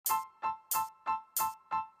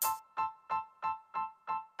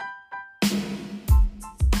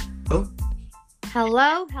Oh,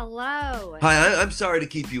 Hello, hello. hi. I'm sorry to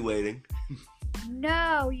keep you waiting.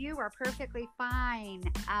 No, you are perfectly fine.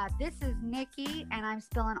 This is Nikki, and I'm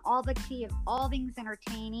spilling all the tea of all things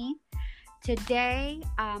entertaining. Today,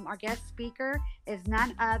 our guest speaker is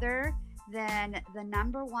none other than the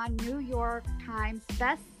number one New York Times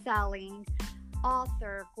best-selling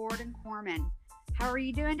author, Gordon Korman. How are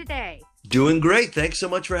you doing today? Doing great. Thanks so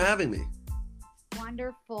much for having me.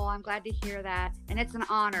 Wonderful. I'm glad to hear that, and it's an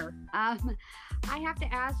honor. I have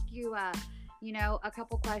to ask you, a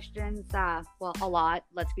couple questions. Well, a lot.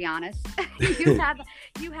 Let's be honest. you have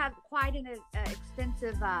you have quite an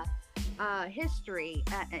extensive history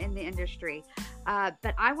in the industry,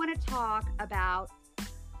 but I want to talk about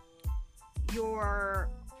your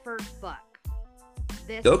first book.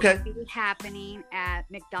 This Okay. will be happening at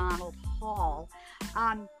McDonald Hall.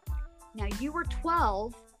 Now, you were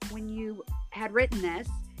 12 when you had written this,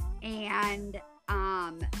 and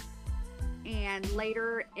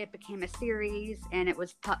later it became a series, and it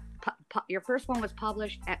was your first one was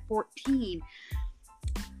published at 14.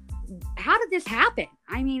 How did this happen?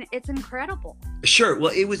 I mean, it's incredible. Sure.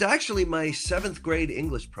 Well, it was actually my seventh grade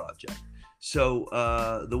English project. So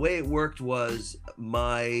the way it worked was in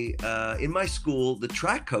my school, the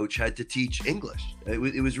track coach had to teach English.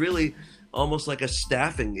 It was really almost like a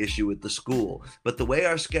staffing issue at the school. But the way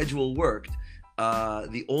our schedule worked,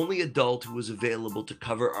 the only adult who was available to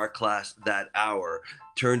cover our class that hour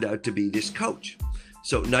turned out to be this coach.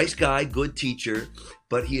 So nice guy, good teacher,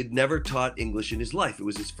 but he had never taught English in his life. It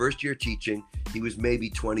was his first year teaching. He was maybe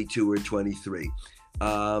 22 or 23.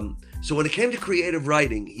 So when it came to creative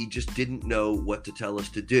writing, he just didn't know what to tell us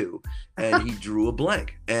to do. And he drew a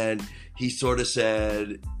blank. And he sort of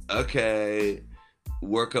said, okay,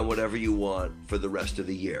 work on whatever you want for the rest of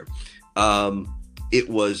the year. It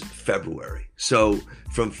was February. So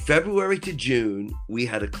from February to June, we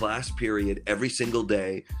had a class period every single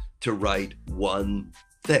day to write one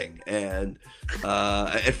thing. And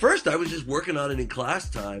at first I was just working on it in class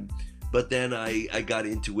time, but then I got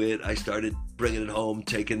into it. I started bringing it home,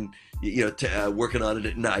 working on it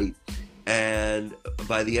at night. And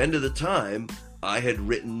by the end of the time, I had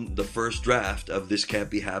written the first draft of This Can't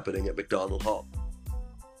Be Happening at McDonald Hall.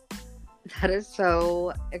 That is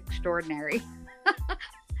so extraordinary.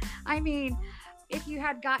 I mean, if you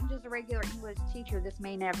had gotten just a regular English teacher, this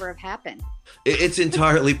may never have happened. It's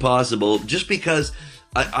entirely possible, just because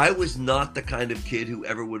I was not the kind of kid who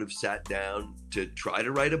ever would have sat down to try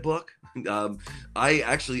to write a book. I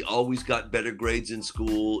actually always got better grades in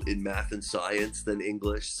school in math and science than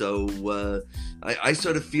English. So I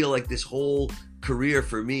sort of feel like this whole career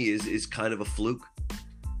for me is kind of a fluke.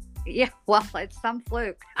 Yeah, well, it's some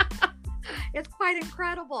fluke. It's quite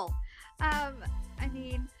incredible. I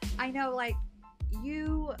mean, I know, like,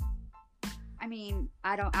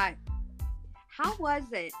 how was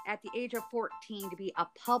it at the age of 14 to be a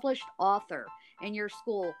published author in your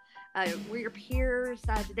school? Were your peers,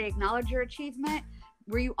 did they acknowledge your achievement?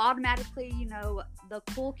 Were you automatically, the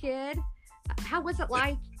cool kid? How was it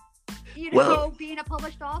like, being a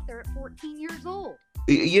published author at 14 years old?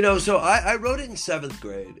 So I wrote it in seventh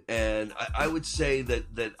grade, and I would say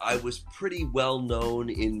that I was pretty well known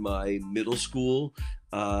in my middle school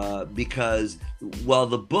because while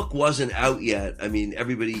the book wasn't out yet, I mean,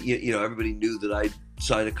 everybody knew that I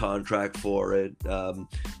signed a contract for it.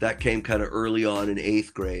 That came kind of early on in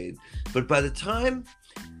eighth grade. But by the time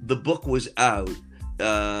the book was out,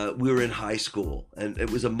 we were in high school, and it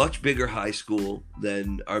was a much bigger high school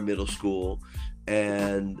than our middle school.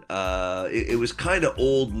 And it was kind of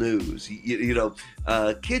old news.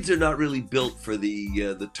 Kids are not really built for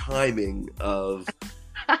the timing of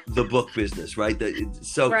the book business, right?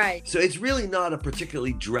 Right. So it's really not a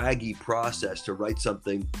particularly draggy process to write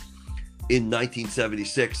something in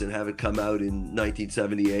 1976 and have it come out in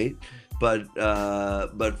 1978. But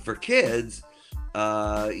for kids,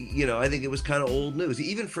 I think it was kind of old news.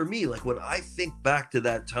 Even for me, like when I think back to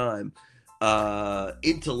that time,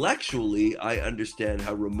 intellectually, I understand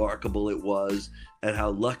how remarkable it was and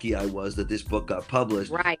how lucky I was that this book got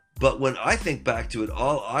published. Right. But when I think back to it,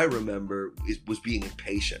 all I remember was being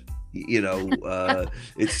impatient.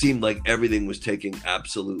 It seemed like everything was taking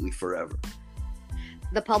absolutely forever.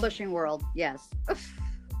 The publishing world, yes.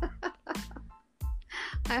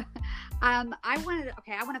 I want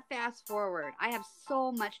to fast forward. I have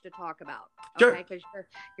so much to talk about. Sure. Okay, because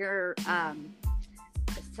you're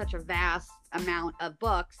such a vast amount of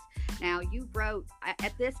books. Now, you wrote,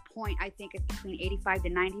 at this point, I think it's between 85 to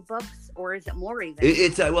 90 books, or is it more even?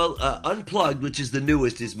 It's Unplugged, which is the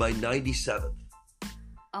newest, is my 97th.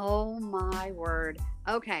 Oh my word.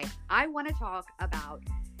 Okay, I want to talk about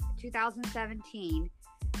 2017.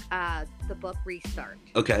 the book Restart.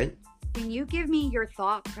 Okay. Can you give me your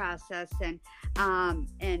thought process and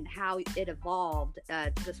how it evolved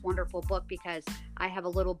to this wonderful book? Because I have a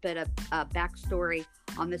little bit of backstory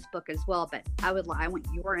on this book as well, but I want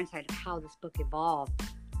your insight of how this book evolved.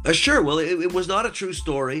 Sure. Well, it was not a true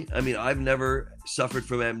story. I mean, I've never suffered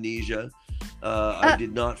from amnesia. I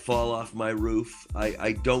did not fall off my roof.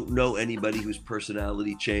 I don't know anybody whose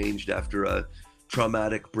personality changed after a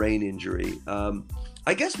traumatic brain injury.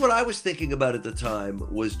 I guess what I was thinking about at the time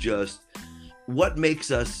was just what makes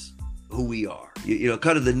us who we are. You know,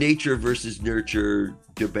 kind of the nature versus nurture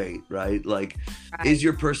debate, right? Like, Right. is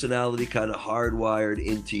your personality kind of hardwired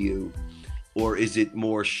into you, or is it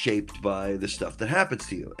more shaped by the stuff that happens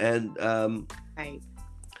to you? And Right.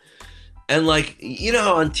 and like, you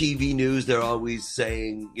know, on TV news, they're always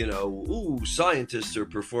saying, you know, ooh, scientists are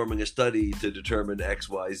performing a study to determine X,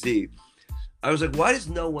 Y, Z. I was like, why does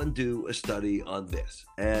no one do a study on this?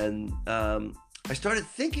 And I started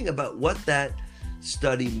thinking about what that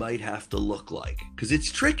study might have to look like, because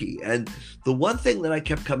it's tricky. And the one thing that I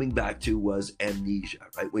kept coming back to was amnesia,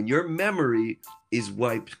 right? When your memory is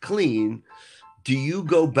wiped clean, do you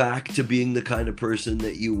go back to being the kind of person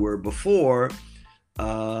that you were before?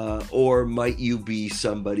 Or might you be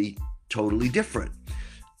somebody totally different?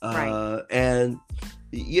 Right. And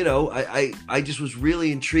you know, I just was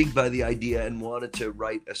really intrigued by the idea and wanted to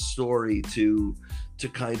write a story to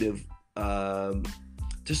kind of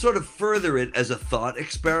to sort of further it as a thought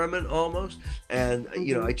experiment almost. And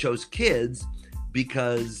you know, I chose kids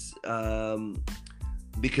because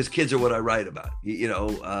kids are what I write about. You know,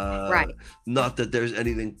 Right. not that there's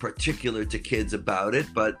anything particular to kids about it,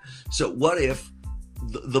 but so what if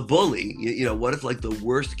the bully, you know, what if like the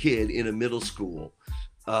worst kid in a middle school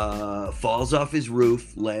falls off his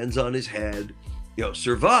roof, lands on his head, you know,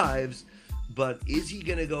 survives, but is he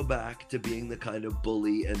going to go back to being the kind of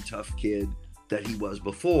bully and tough kid that he was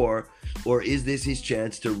before, or is this his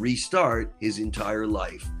chance to restart his entire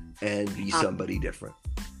life and be somebody different?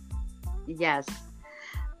 Yes.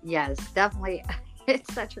 Yes, definitely.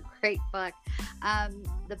 It's such a great book.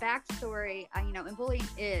 The backstory, you know, and bullying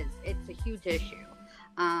it's a huge issue.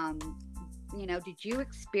 You know, did you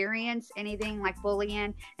experience anything like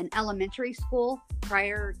bullying in elementary school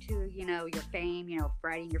prior to, you know, your fame, you know,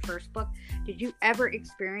 writing your first book? Did you ever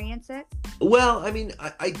experience it? Well, I mean,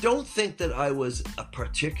 I don't think that I was a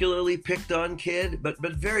particularly picked on kid, but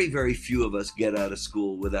very, very few of us get out of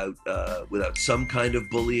school without some kind of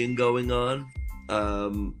bullying going on.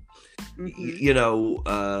 You know,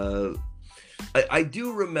 I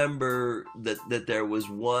do remember that there was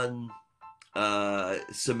one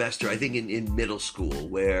semester, I think in middle school,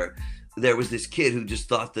 where there was this kid who just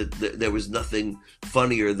thought that there was nothing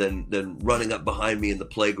funnier than running up behind me in the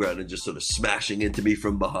playground and just sort of smashing into me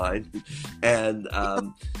from behind. And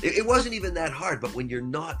it wasn't even that hard, but when you're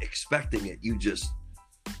not expecting it, you just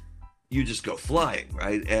go flying,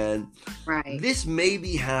 right? And Right. this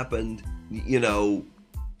maybe happened, you know,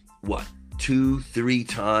 what, 2-3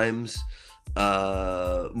 times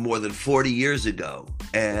more than 40 years ago.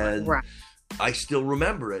 And Right. I still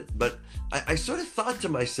remember it, but I sort of thought to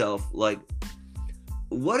myself, like,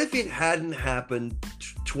 what if it hadn't happened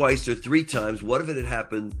twice or 3 times? What if it had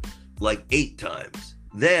happened like 8 times?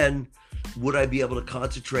 Then would I be able to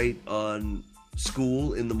concentrate on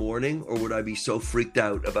school in the morning, or would I be so freaked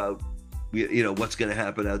out about, you know, what's going to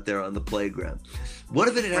happen out there on the playground? What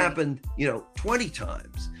if it had happened, you know, 20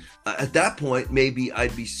 times? At that point, maybe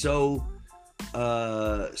I'd be so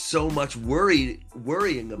much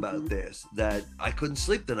worrying about this that I couldn't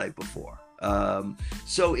sleep the night before.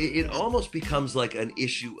 So it almost becomes like an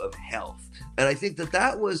issue of health. And I think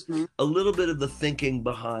that was a little bit of the thinking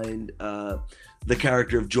behind the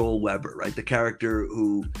character of Joel Weber, right? The character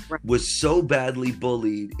who was so badly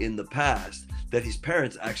bullied in the past that his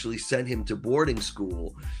parents actually sent him to boarding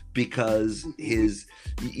school because his,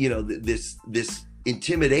 you know, this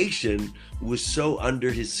intimidation was so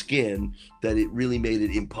under his skin that it really made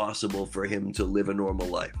it impossible for him to live a normal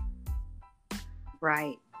life.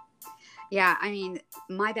 Right. Yeah, I mean,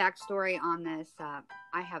 my backstory on this,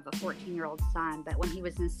 I have a 14-year-old son, but when he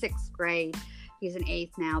was in 6th grade, he's in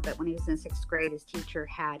 8th now, but when he was in 6th grade, his teacher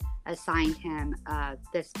had assigned him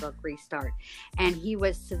this book, Restart, and he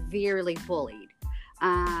was severely bullied.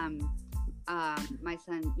 My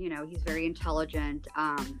son, you know, he's very intelligent,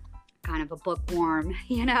 kind of a bookworm,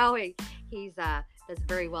 you know, he's does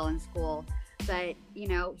very well in school, but, you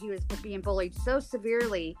know, he was being bullied so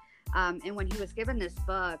severely. And when he was given this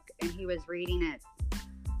book and he was reading it,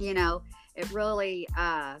 you know, it really,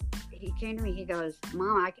 he came to me, he goes,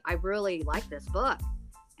 Mom, I really like this book.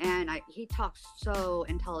 And he talks so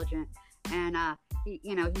intelligent. And he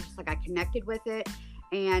just like, I connected with it.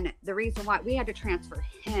 And the reason why we had to transfer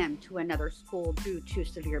him to another school due to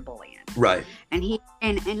severe bullying. Right. And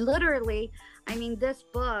and literally, I mean, this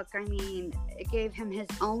book, I mean, it gave him his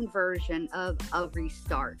own version of a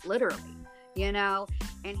restart, literally,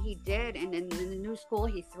 and he did. And in the new school,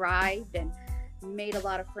 he thrived and made a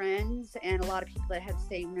lot of friends and a lot of people that had the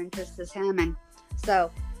same interests as him. And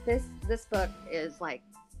so this book is like,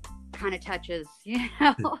 kind of touches,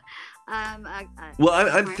 well,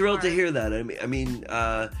 I'm thrilled to hear that.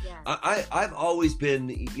 I've always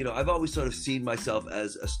been, I've always sort of seen myself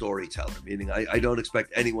as a storyteller, meaning I don't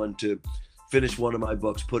expect anyone to finish one of my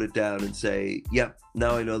books, put it down and say, yep,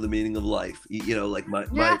 now I know the meaning of life. Like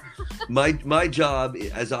my job,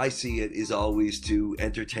 as I see it, is always to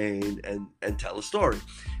entertain and tell a story.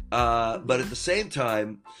 But at the same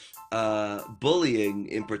time, bullying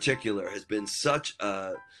in particular has been such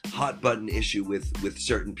a hot button issue with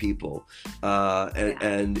certain people.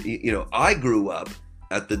 And I grew up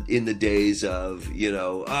in the days of,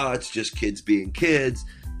 it's just kids being kids.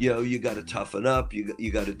 You got to toughen up.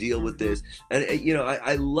 You got to deal with this. And,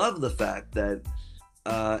 I love the fact that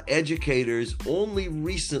educators only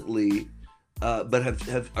recently,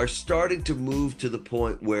 but are starting to move to the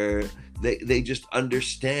point where they just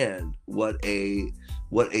understand what a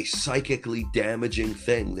psychically damaging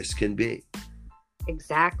thing this can be.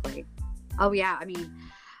 Exactly. Oh yeah. I mean,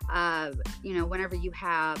 whenever you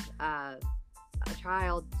have a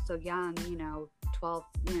child so young, 12,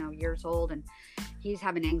 years old, and he's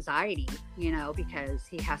having anxiety, because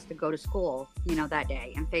he has to go to school, that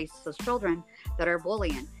day and face those children that are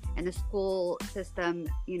bullying. And the school system,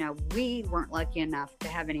 we weren't lucky enough to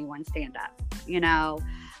have anyone stand up,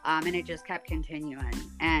 and it just kept continuing.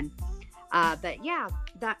 And but yeah,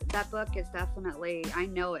 that book is definitely, I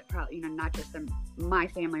know it probably, not just in my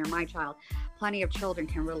family or my child, plenty of children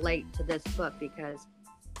can relate to this book because,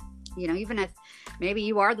 even if maybe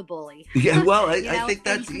you are the bully. Yeah, well, I think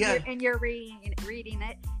that's, and you're reading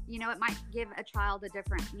it, it might give a child a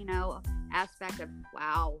different, aspect of,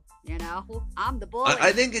 wow, I'm the bully.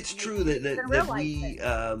 I think it's true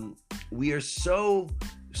that we are so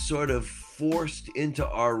sort of forced into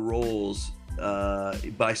our roles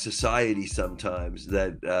by society sometimes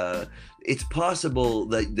that it's possible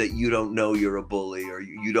that you don't know you're a bully or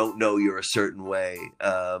you don't know you're a certain way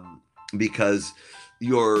because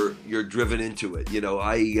you're driven into it.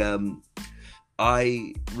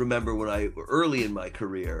 I remember when early in my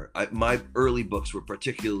career, my early books were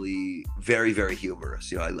particularly very, very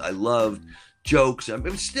humorous. I loved jokes.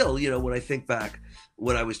 I'm still, when I think back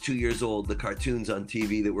when I was 2 years old, the cartoons on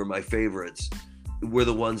TV that were my favorites were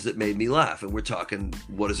the ones that made me laugh. And we're talking,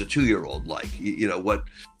 what is a 2-year-old like?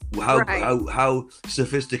 How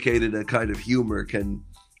sophisticated a kind of humor can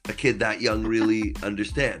a kid that young really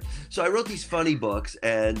understand? So I wrote these funny books,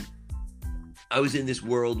 and I was in this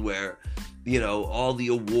world where, all the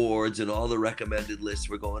awards and all the recommended lists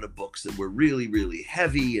were going to books that were really, really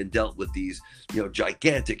heavy and dealt with these,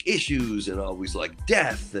 gigantic issues and always like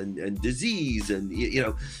death and disease and,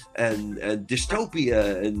 and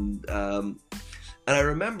dystopia. And I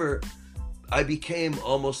remember I became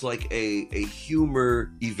almost like a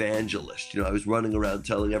humor evangelist. I was running around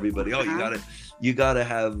telling everybody, oh, you gotta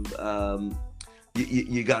have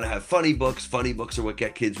you gotta have funny books. Funny books are what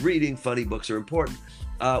get kids reading. Funny books are important,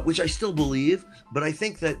 which I still believe. But I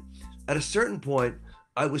think that at a certain point,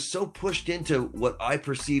 I was so pushed into what I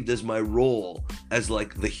perceived as my role as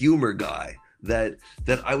like the humor guy that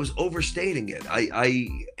I was overstating it. I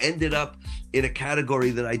ended up in a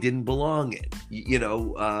category that I didn't belong in.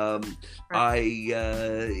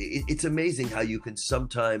 It's amazing how you can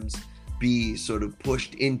sometimes be sort of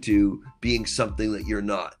pushed into being something that you're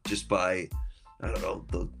not just by, I don't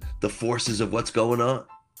know, the forces of what's going on.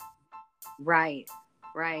 Right.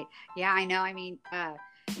 Yeah, I know. I mean,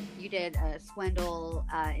 you did a Swindle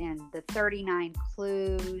in the 39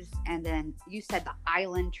 Clues, and then you said the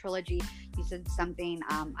Island trilogy. You said something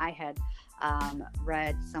I had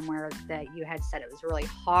read somewhere that you had said it was really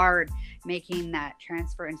hard making that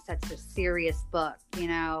transfer in such a serious book,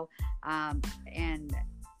 no,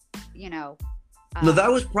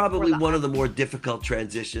 that was probably one of the more difficult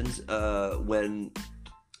transitions when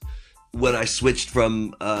I switched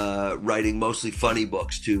from writing mostly funny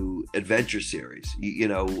books to adventure series,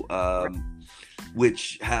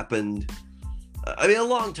 which happened, a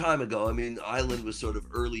long time ago. Island was sort of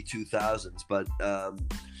early 2000s, but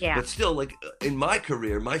still, like in my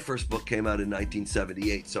career, my first book came out in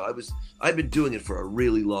 1978. So I'd been doing it for a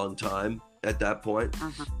really long time at that point.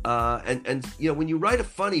 And when you write a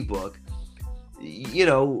funny book,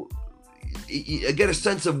 I get a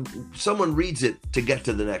sense of someone reads it to get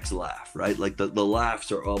to the next laugh, right? Like the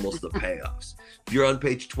laughs are almost the payoffs. If you're on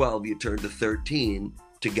page 12, you turn to 13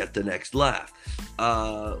 to get the next laugh.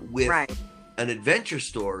 With Right. an adventure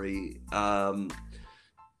story,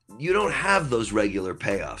 you don't have those regular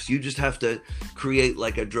payoffs. You just have to create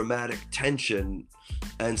like a dramatic tension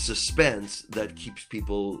and suspense that keeps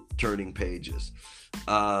people turning pages.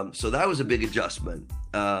 So that was a big adjustment.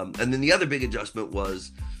 And then the other big adjustment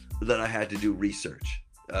was that I had to do research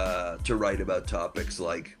to write about topics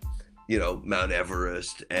like, you know, Mount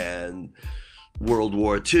Everest and World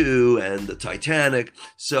War II and the Titanic.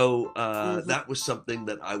 So that was something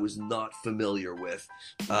that I was not familiar with.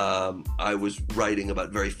 I was writing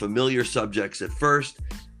about very familiar subjects at first,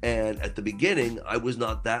 and at the beginning, I was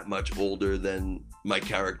not that much older than my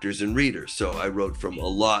characters and readers. So I wrote from a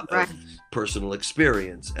lot of personal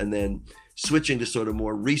experience, and then switching to sort of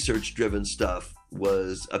more research-driven stuff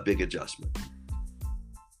was a big adjustment.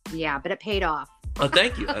 Yeah, but it paid off. Oh,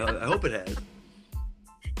 thank you. I hope it has.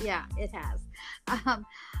 Yeah, it has.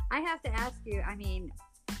 I have to ask you, I mean,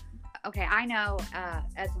 okay, I know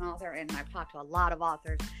as an author, and I've talked to a lot of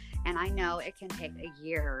authors, and I know it can take a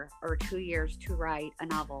year or 2 years to write a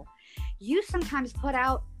novel. You sometimes put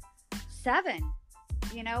out 7,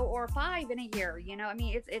 you know, or 5 in a year, you know. I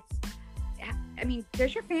mean, I mean,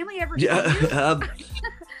 does your family ever see you? How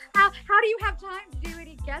do you have time to do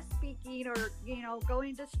any guest speaking or, you know,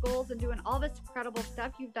 going to schools and doing all this incredible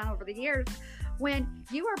stuff you've done over the years when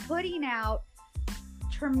you are putting out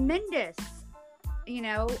tremendous, you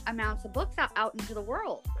know, amounts of books out into the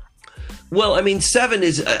world? Well, I mean, 7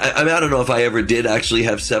 is, I don't know if I ever did actually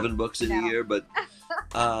have 7 books in a year, but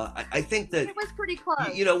I think that it was pretty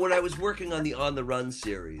close. You know, when I was working on the On the Run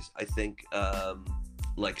series, I think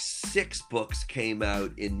like 6 books came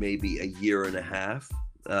out in maybe a year and a half.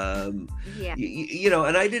 You know,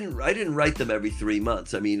 and I didn't write them every 3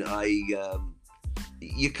 months. I mean,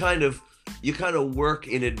 you kind of work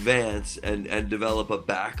in advance and develop a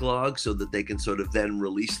backlog so that they can sort of then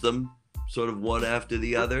release them sort of one after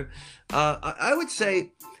the other. I would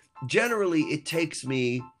say generally it takes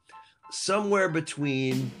me somewhere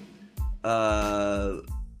between 4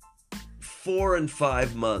 and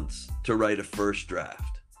 5 months to write a first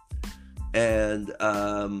draft. And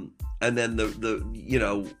then the you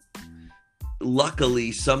know,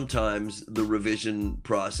 luckily sometimes the revision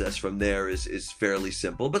process from there is fairly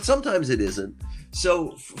simple, but sometimes it isn't.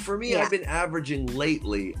 So for me, I've been averaging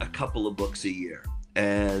lately a couple of books a year.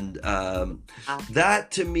 And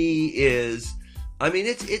that to me is, I mean,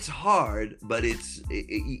 it's hard, but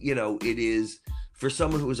you know, it is for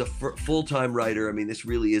someone who is a full-time writer. I mean, this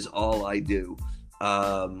really is all I do.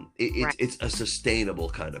 It's a sustainable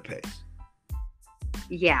kind of pace.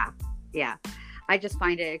 Yeah. I just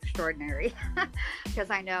find it extraordinary because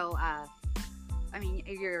I know, I mean,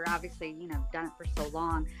 you're obviously, you know, done it for so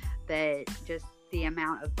long, but just the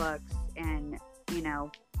amount of books and, you know,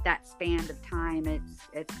 that span of time,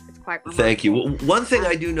 it's quite remarkable. Thank you. Well, one thing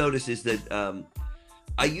I do notice is that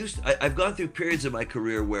I've gone through periods of my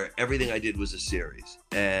career where everything I did was a series,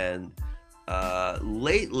 and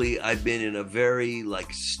lately I've been in a very like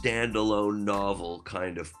standalone novel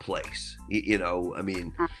kind of place. You know, I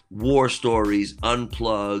mean, war stories,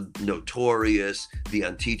 Unplugged, Notorious, The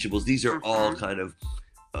Unteachables. These are all kind of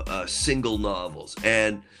single novels,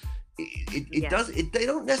 and they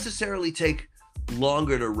don't necessarily take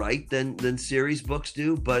longer to write than series books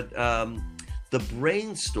do, but the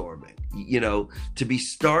brainstorming, you know, to be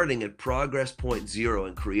starting at progress point 0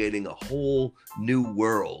 and creating a whole new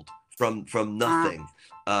world from nothing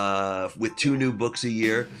with 2 new books a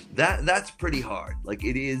year, that's pretty hard. Like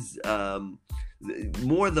it is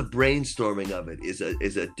more the brainstorming of it is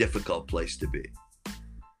a difficult place to be.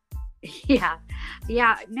 Yeah.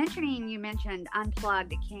 You mentioned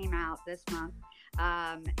Unplugged. It came out this month,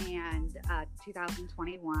 and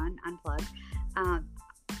 2021 Unplugged.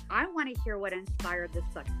 I want to hear what inspired this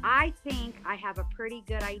book. I think I have a pretty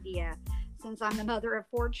good idea since I'm the mother of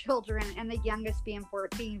 4 children and the youngest being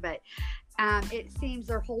 14, but it seems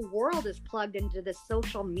their whole world is plugged into the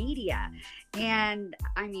social media. And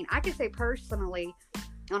I mean, I could say personally,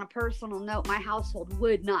 on a personal note, my household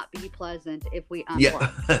would not be pleasant if we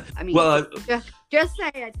unplugged. Yeah. I mean, well, just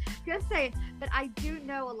say it. But I do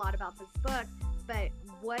know a lot about this book. But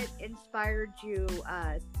what inspired you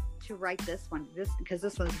to write this one? Because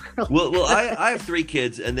this one's really well. I have 3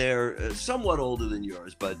 kids, and they're somewhat older than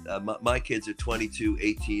yours. But my kids are 22,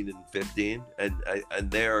 18, and 15, and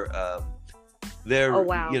they're oh,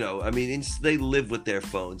 wow. You know, I mean, they live with their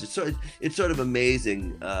phones. It's sort of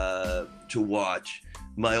amazing to watch.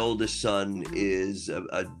 My oldest son is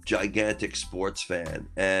a gigantic sports fan,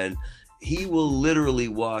 and he will literally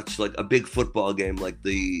watch like a big football game, like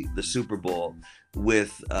the Super Bowl,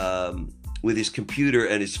 with his computer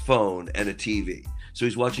and his phone and a TV. So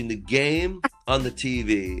he's watching the game on the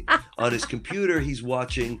TV. On his computer, he's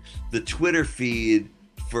watching the Twitter feed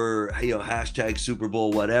for, hashtag Super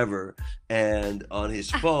Bowl whatever, and on his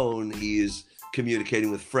phone he is communicating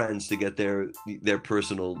with friends to get their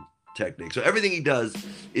personal technique. So everything he does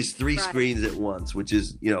is three screens at once, which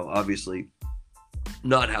is obviously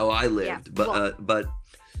not how I lived. But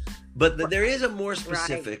there is a more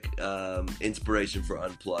specific inspiration for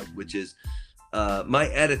Unplugged, which is my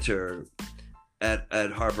editor at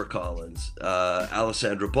HarperCollins,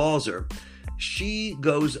 Alessandra Balzer. She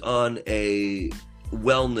goes on a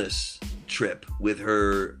wellness trip with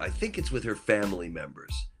her, I think it's with her family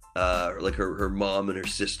members, like her mom and her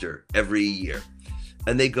sister every year.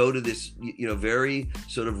 And they go to this, very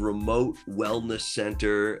sort of remote wellness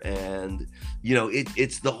center, and,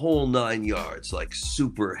 it's the whole 9 yards, like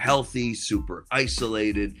super healthy, super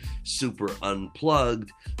isolated, super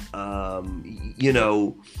unplugged.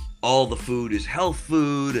 All the food is health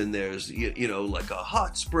food, and there's, like a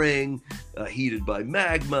hot spring heated by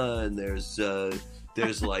magma, and there's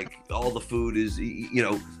like all the food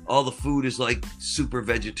is like super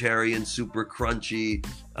vegetarian, super crunchy.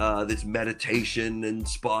 There's meditation and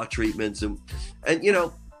spa treatments, and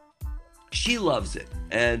she loves it.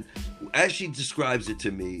 And as she describes it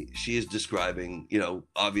to me, she is describing,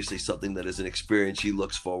 obviously something that is an experience she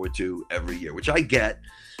looks forward to every year, which I get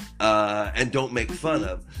and don't make fun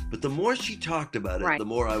of. But the more she talked about it, the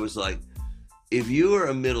more I was like, if you were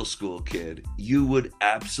a middle school kid, you would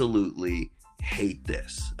absolutely hate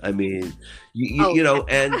this. I mean,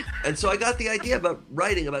 and so I got the idea about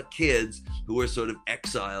writing about kids who are sort of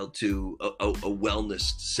exiled to a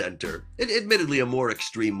wellness center, admittedly a more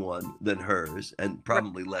extreme one than hers, and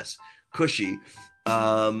probably less cushy.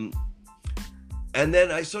 And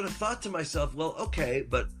then I sort of thought to myself, well, okay,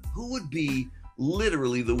 but who would be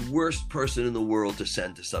literally the worst person in the world to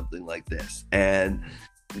send to something like this? And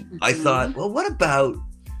I thought, well, what about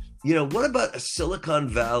a Silicon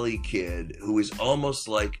Valley kid who is almost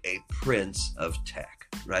like a prince of tech,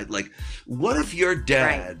 right? Like, what if your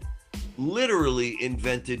dad literally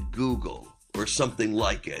invented Google or something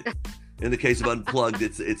like it? In the case of Unplugged,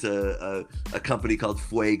 it's a company called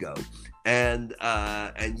Fuego, and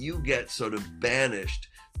you get sort of banished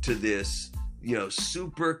to this,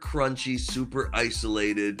 super crunchy, super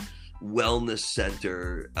isolated wellness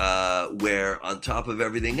center, where on top of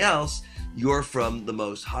everything else, you're from the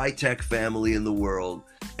most high-tech family in the world,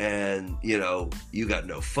 and you got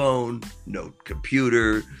no phone, no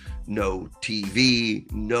computer, no TV,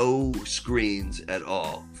 no screens at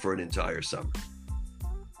all for an entire summer.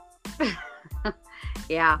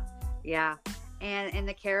 yeah and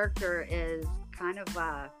the character is kind of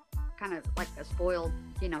like a spoiled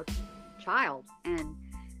child, and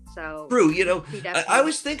so true. I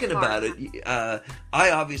was thinking about it.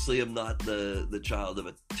 I obviously am not the child of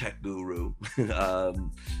a tech guru,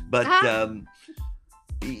 but on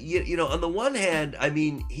the one hand, I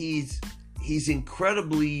mean, he's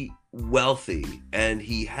incredibly wealthy, and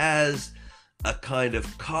he has a kind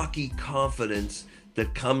of cocky confidence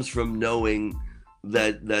that comes from knowing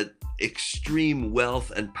that extreme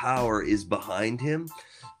wealth and power is behind him.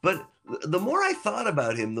 But the more I thought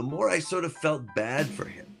about him, the more I sort of felt bad for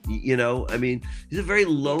him. I mean, he's a very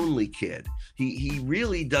lonely kid. He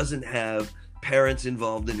really doesn't have parents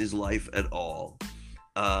involved in his life at all.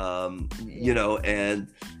 And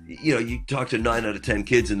you talk to 9 out of 10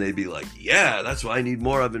 kids and they'd be like, yeah, that's what I need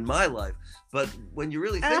more of in my life. But when you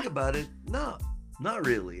really think about it, no, not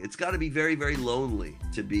really. It's got to be very, very lonely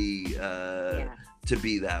to be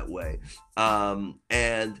that way.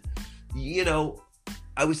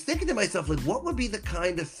 I was thinking to myself, like, what would be the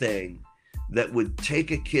kind of thing that would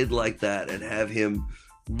take a kid like that and have him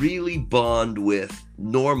really bond with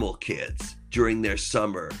normal kids during their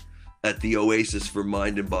summer at the Oasis for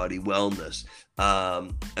Mind and Body Wellness?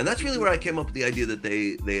 And that's really where I came up with the idea that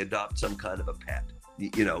they adopt some kind of a pet.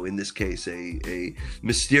 In this case, a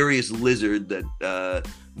mysterious lizard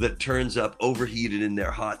that turns up overheated in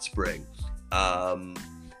their hot spring. And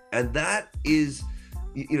that is,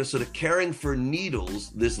 sort of caring for Needles,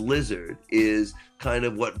 this lizard, is kind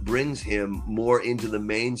of what brings him more into the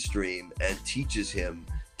mainstream and teaches him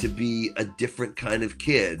to be a different kind of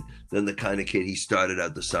kid than the kind of kid he started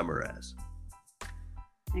out the summer as.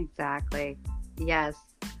 Exactly. Yes.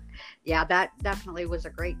 Yeah, that definitely was a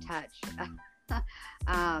great touch.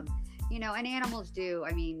 And animals do.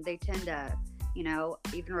 I mean, they tend to,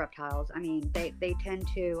 even reptiles, I mean, they tend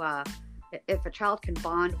to, if a child can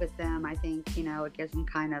bond with them, I think, it gives them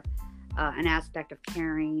kind of an aspect of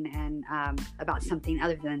caring and about something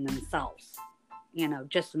other than themselves,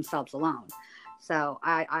 just themselves alone. So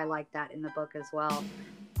I like that in the book as well.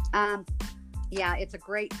 Yeah, it's a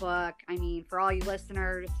great book. I mean, for all you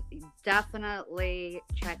listeners, definitely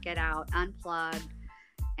check it out. Unplugged,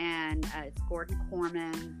 and it's Gordon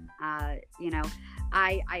Korman. I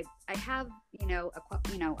have,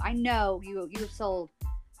 I know you've sold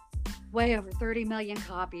way over 30 million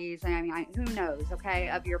copies. I mean, who knows, okay,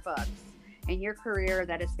 of your books and your career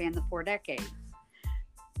that has spanned the 4 decades.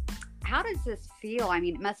 How does this feel? I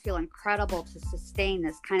mean, it must feel incredible to sustain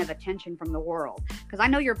this kind of attention from the world. Because I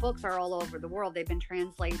know your books are all over the world. They've been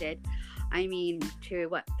translated, I mean,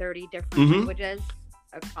 to 30 different languages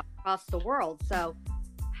across the world. So,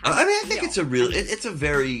 I mean, I think it's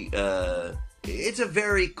a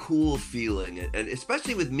very cool feeling. And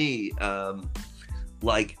especially with me,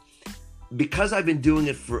 like, because I've been doing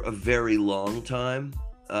it for a very long time,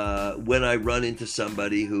 when I run into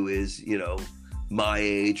somebody who is, my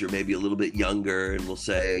age or maybe a little bit younger, and will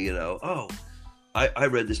say, oh, I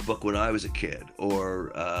read this book when I was a kid,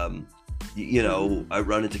 or I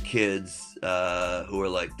run into kids who are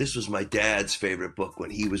like, this was my dad's favorite book when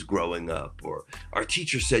he was growing up, or our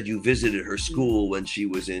teacher said you visited her school when she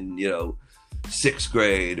was in 6th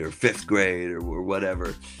grade or 5th grade or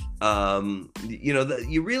whatever.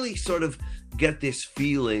 You really sort of get this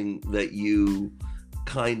feeling that you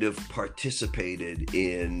kind of participated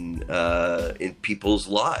in people's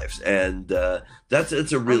lives, and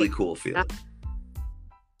it's a really cool feeling.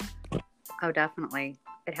 Oh, definitely,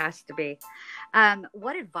 it has to be.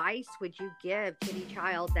 What advice would you give to any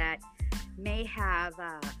child that may have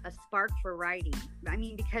a spark for writing? I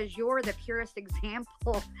mean, because you're the purest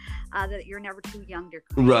example that you're never too young to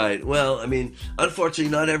create. Right. Well, I mean, unfortunately,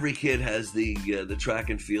 not every kid has the track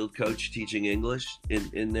and field coach teaching English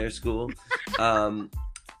in their school.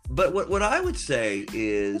 But what I would say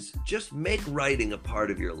is just make writing a part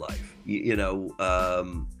of your life. Make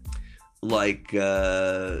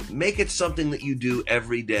it something that you do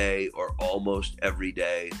every day or almost every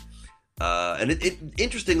day. And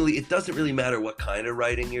interestingly, it doesn't really matter what kind of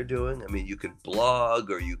writing you're doing. I mean, you can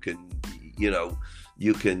blog, or you can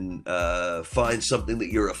find something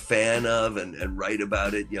that you're a fan of and write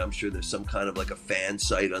about it. I'm sure there's some kind of like a fan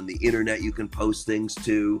site on the internet you can post things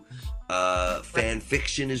to. Fan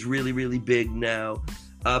fiction is really, really big now.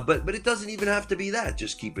 But it doesn't even have to be that.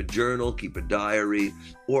 Just keep a journal, keep a diary,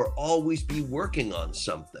 or always be working on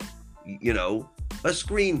something. A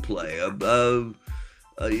screenplay,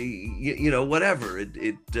 whatever.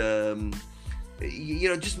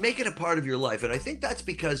 Just make it a part of your life. And I think that's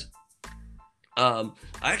because I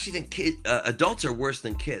actually think adults are worse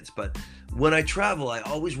than kids. But when I travel, I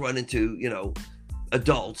always run into,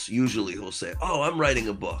 adults usually who'll say, oh, I'm writing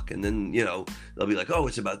a book. And then, they'll be like, oh,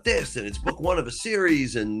 it's about this, and it's book 1 of a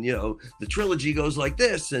series, and, the trilogy goes like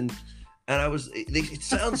this. And it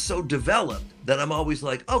sounds so developed that I'm always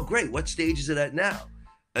like, oh, great, what stage is it at now?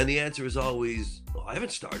 And the answer is always, oh, I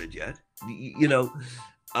haven't started yet.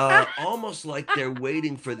 Almost like they're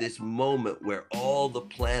waiting for this moment where all the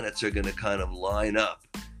planets are going to kind of line up,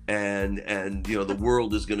 and the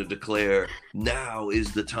world is going to declare, now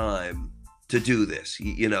is the time to do this,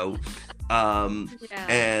 and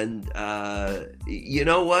you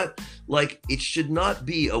know what? Like, it should not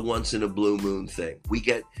be a once in a blue moon thing. We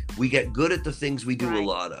get good at the things we do a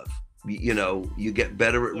lot of. You get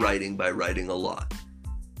better at writing by writing a lot.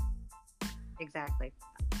 Exactly.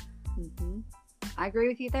 I agree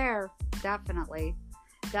with you there. Definitely.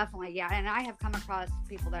 Yeah. And I have come across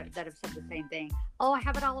people that have said the same thing. Oh, I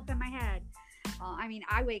have it all up in my head. I mean,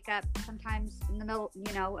 I wake up sometimes in the middle,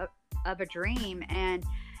 of a dream, and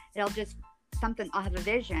I'll have a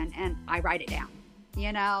vision, and I write it down,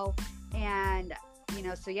 and,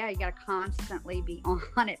 so yeah, you got to constantly be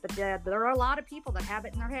on it. But there are a lot of people that have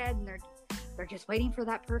it in their head, and they're just waiting for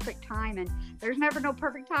that perfect time, and there's never no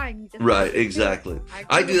perfect time. Right, exactly.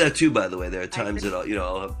 I do that too, by the way. There are times that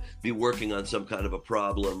I'll be working on some kind of a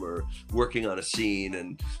problem or working on a scene,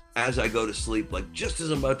 and as I go to sleep, like just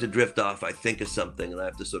as I'm about to drift off, I think of something, and I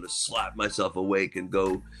have to sort of slap myself awake and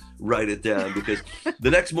go write it down, because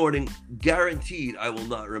the next morning, guaranteed, I will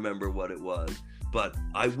not remember what it was, but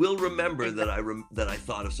I will remember that I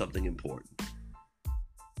thought of something important.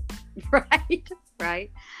 Right.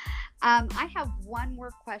 I have one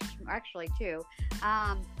more question, actually, too.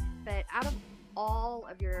 But out of all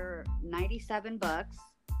of your 97 books,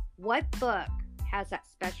 what book has that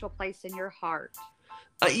special place in your heart?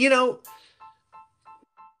 Is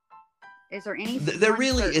there any? There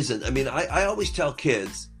really isn't. I mean, I always tell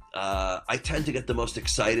kids, I tend to get the most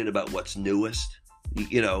excited about what's newest.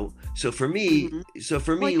 So for me,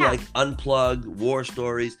 Well, yeah. like Unplugged, War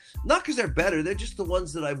Stories, not because they're better, they're just the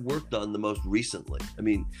ones that I've worked on the most recently. I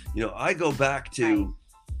mean, I go back Right.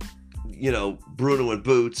 to, Bruno and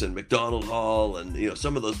Boots and MacDonald Hall and,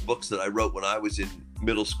 some of those books that I wrote when I was in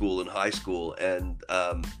middle school and high school. And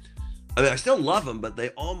I mean, I still love them, but they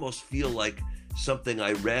almost feel like something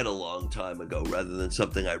I read a long time ago rather than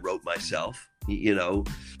something I wrote myself,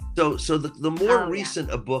 So the more Oh, yeah.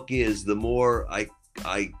 recent a book is, the more I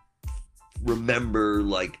remember,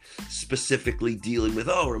 like, specifically dealing with,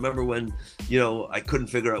 remember when, I couldn't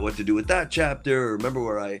figure out what to do with that chapter, or remember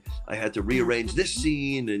where I had to rearrange this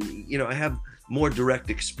scene, and, I have more direct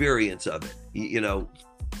experience of it.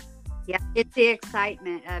 Yeah, it's the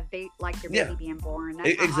excitement of like your baby Yeah, being born.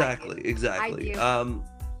 That's how exactly. I do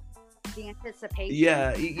the anticipation.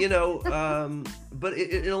 Yeah, but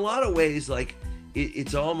in a lot of ways, like,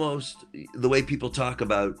 it's almost the way people talk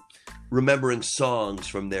about remembering songs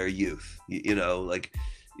from their youth. Like,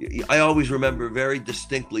 I always remember very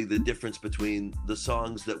distinctly the difference between the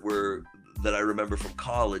songs that I remember from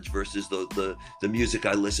college versus the music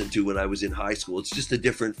I listened to when I was in high school. It's just a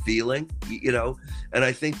different feeling, And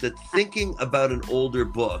I think that thinking about an older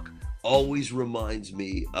book always reminds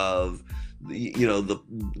me of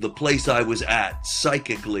the place I was at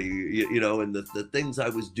psychically, and the things I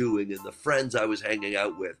was doing and the friends I was hanging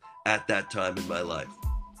out with at that time in my life.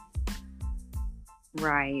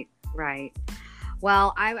 Right.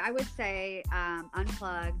 Well, I would say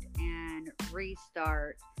Unplugged and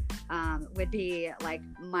Restart would be like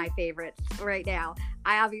my favorites right now.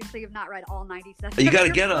 I obviously have not read all 97. You got to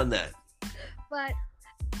get on that. But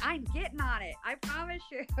I'm getting on it. I promise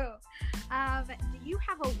you. Do you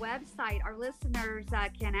have a website our listeners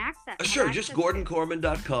can access? Sure, just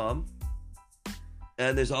GordonKorman.com.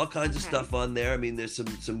 And there's all kinds of stuff on there. I mean, there's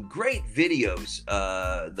some great videos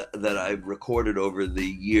that I've recorded over the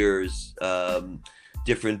years,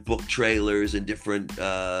 different book trailers and different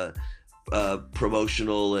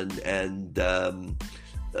promotional and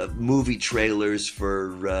movie trailers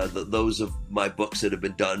for those of my books that have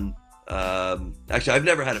been done. Actually, I've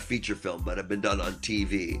never had a feature film, but I've been done on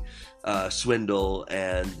TV. Swindle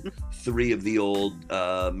and 3 of the old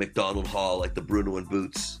MacDonald Hall, like the Bruno and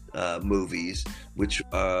Boots movies, which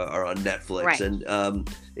are on Netflix. Right. And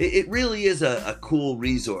it really is a cool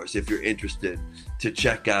resource if you're interested to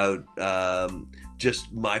check out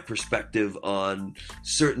just my perspective on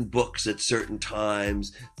certain books at certain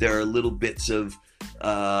times. There are little bits of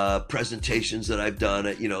presentations that I've done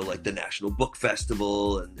at, like the National Book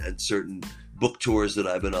Festival and certain book tours that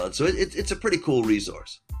I've been on. So it's a pretty cool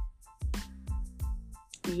resource.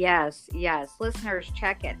 Yes. Listeners,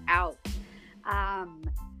 check it out.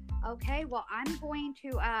 Okay, well, I'm going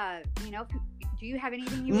to, do you have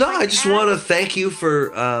anything you would like I just want to thank you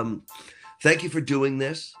for doing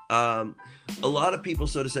this. A lot of people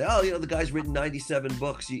sort of say, the guy's written 97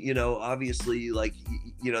 books, obviously, like,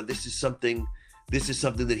 this is something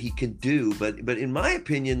that he can do. But in my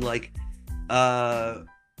opinion, like,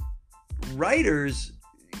 writers,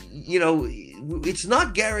 it's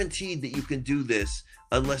not guaranteed that you can do this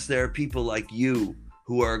unless there are people like you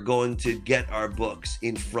who are going to get our books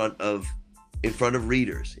in front of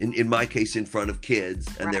readers. In my case, in front of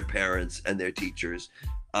kids and their parents and their teachers.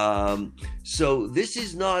 So this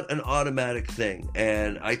is not an automatic thing,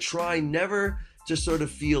 and I try never to sort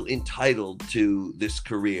of feel entitled to this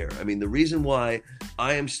career. I mean, the reason why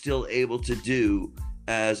I am still able to do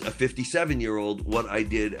as a 57-year-old what I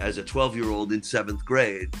did as a 12-year-old in 7th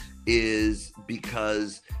grade is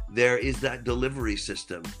because there is that delivery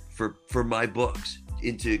system for my books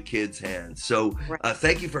into kids' hands. So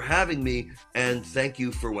thank you for having me, and thank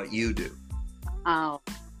you for what you do. Oh,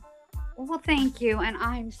 well, thank you. And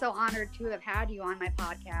I'm so honored to have had you on my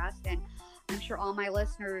podcast, and I'm sure all my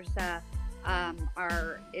listeners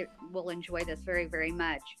will enjoy this very, very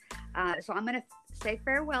much. So I'm going to say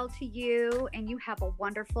farewell to you, and you have a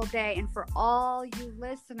wonderful day. And for all you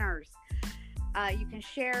listeners, you can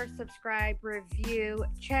share, subscribe, review,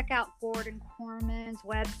 check out Gordon Korman's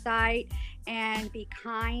website, and be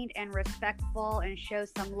kind and respectful and show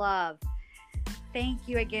some love. Thank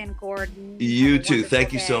you again, Gordon. You too.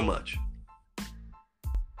 Thank you so much.